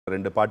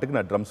2 பாட்டுக்கு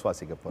நான் ட்ரம்ஸ்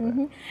வாசிக்க போறேன்.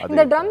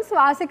 இந்த ட்ரம்ஸ்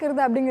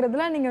வாசிக்கிறது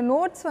அப்படிங்கிறதுல நீங்க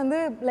நோட்ஸ் வந்து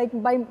லைக்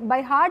பை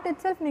ஹார்ட்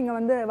இட்செல்ஃப் நீங்க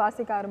வந்து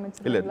வாசிக்க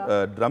ஆரம்பிச்சிட்டீங்களா? இல்ல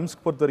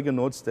ட்ரம்ஸ்க்கு பொறுத்த வரைக்கும்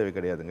நோட்ஸ் தேவை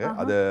கிடையாதுங்க.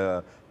 அது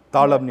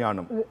தாளம்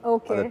ஞானம்.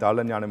 அது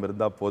தாள ஞானம்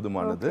இருந்தா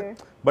போதுமானது.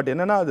 பட்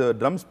என்னன்னா அது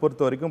ட்ரம்ஸ்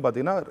பொறுத்த வரைக்கும்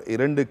பாத்தீங்கன்னா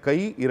 2 கை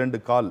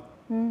 2 கால்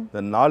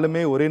இந்த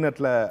 4மே ஒரே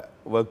நேரத்துல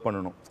வர்க்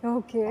பண்ணணும்.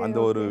 அந்த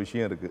ஒரு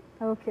விஷயம் இருக்கு.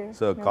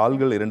 ஸோ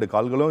கால்கள் 2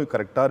 கால்களும்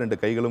கரெக்டா 2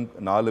 கைகளும்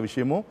 4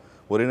 விஷயமும்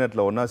ஒரே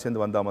நேரத்தில் ஒன்றா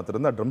சேர்ந்து வந்தால்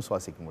மாத்திரம் தான் ட்ரம்ஸ்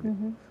வாசிக்க முடியும்.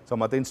 ஸோ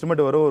மற்ற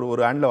இன்ஸ்ட்ருமெண்ட் வர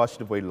ஒரு ஹேண்டில்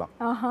வாசிட்டு போயிடலாம்.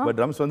 பட்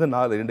ட்ரம்ஸ் வந்து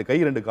 2 கை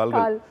 2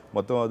 கால்கள்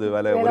மொத்தம் அது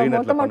வேலை ஒரே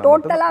நேரத்தில்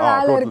டோட்டல்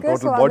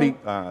பாடி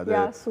அது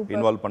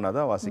இன்வால்வ்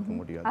பண்ணாதான் வாசிக்க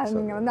முடியும்.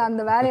 நீங்கள் வந்து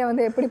அந்த வேலையை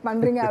வந்து எப்படி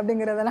பண்ணுறீங்க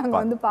அப்படிங்கிறத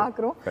நாங்கள் வந்து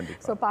பார்க்குறோம்.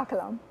 ஸோ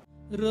பார்க்கலாம்.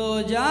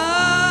 ரோஜா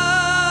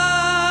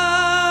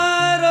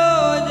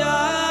ரோஜா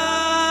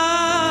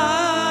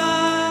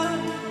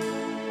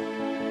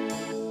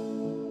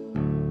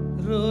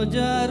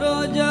ரோஜா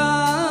ரோஜா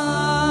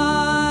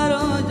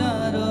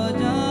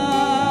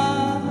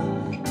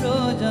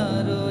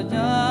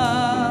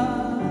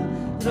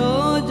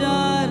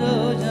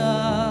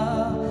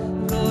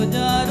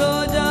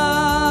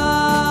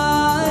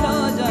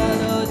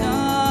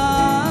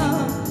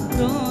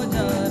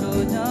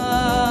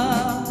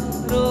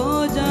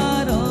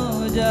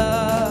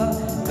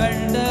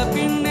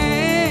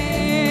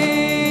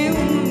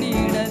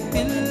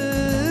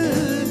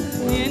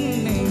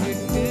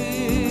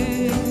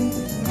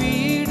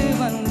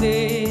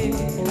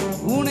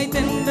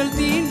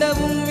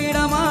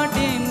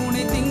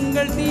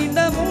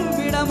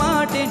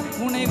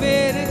உன்னை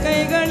வேறு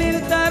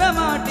கைகளில்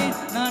தரமாட்டேன்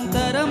நான்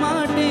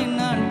தரமாட்டேன்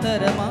நான்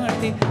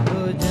தரமாட்டேன்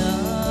ரோஜா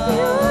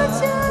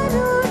ரோஜா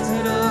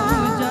ரோஜா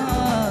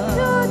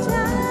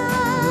ரோஜா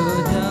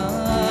ரோஜா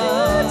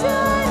ரோஜா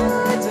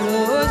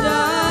ரோஜா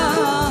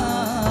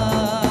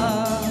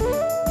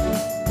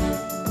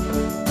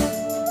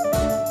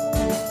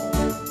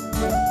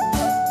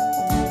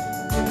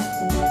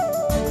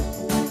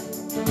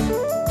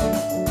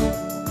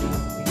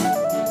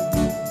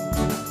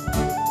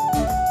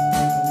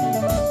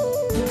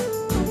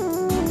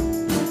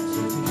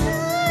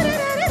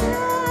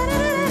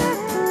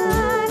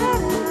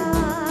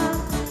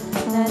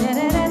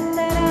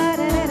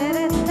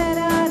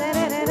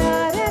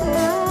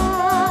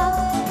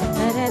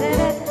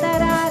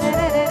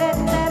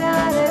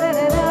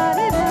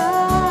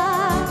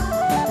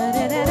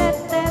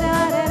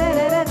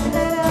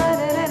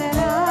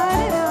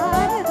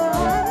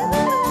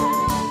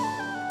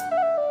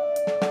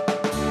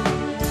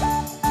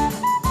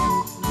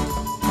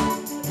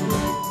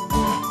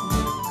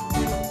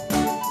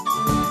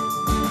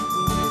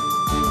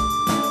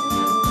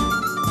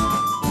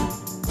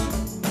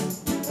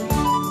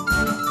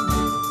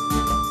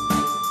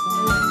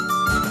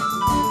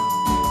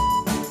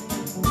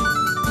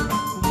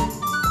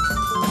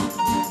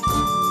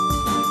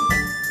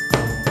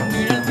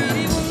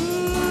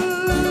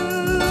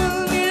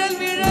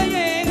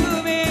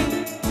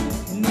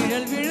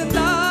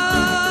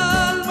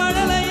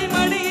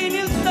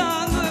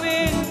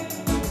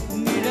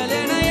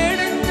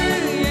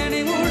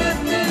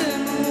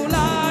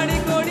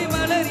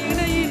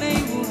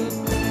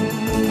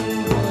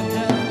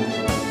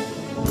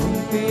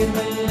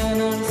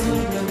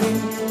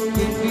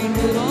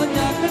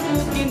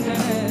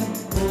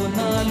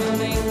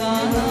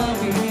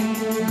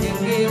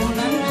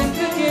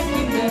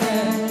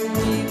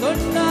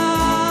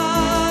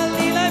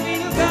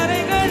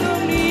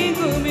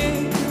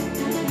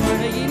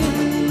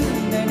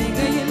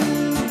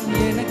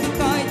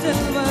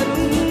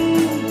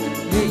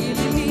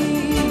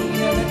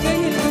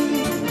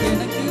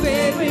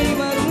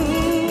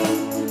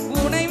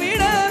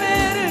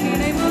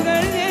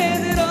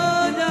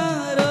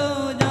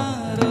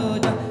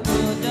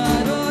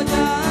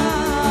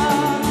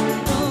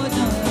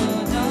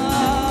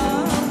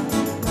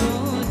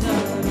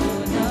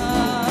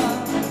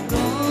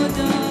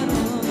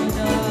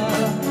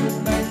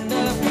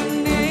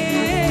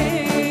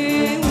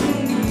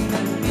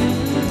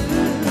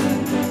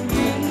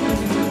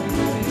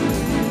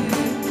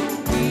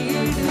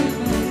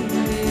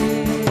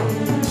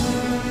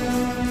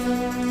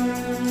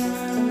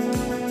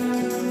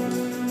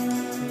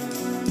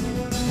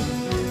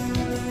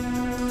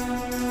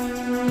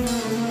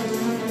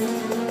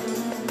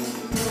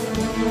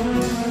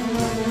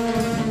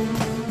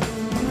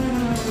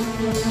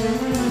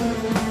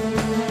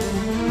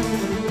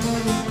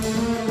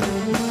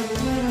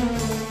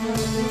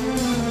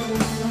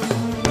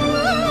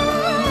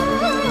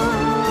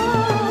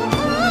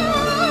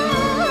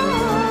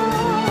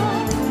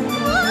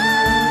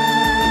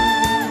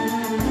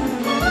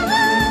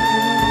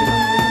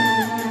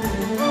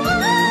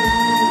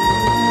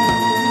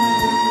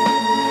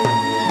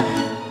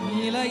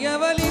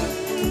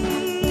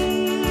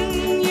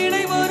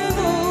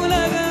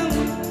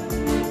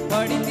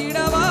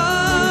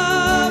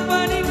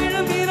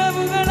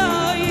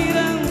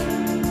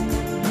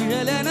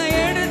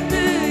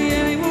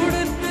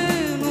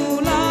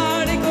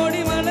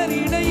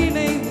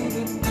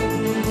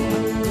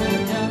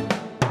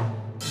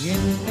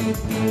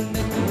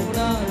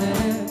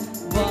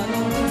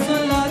வானோடு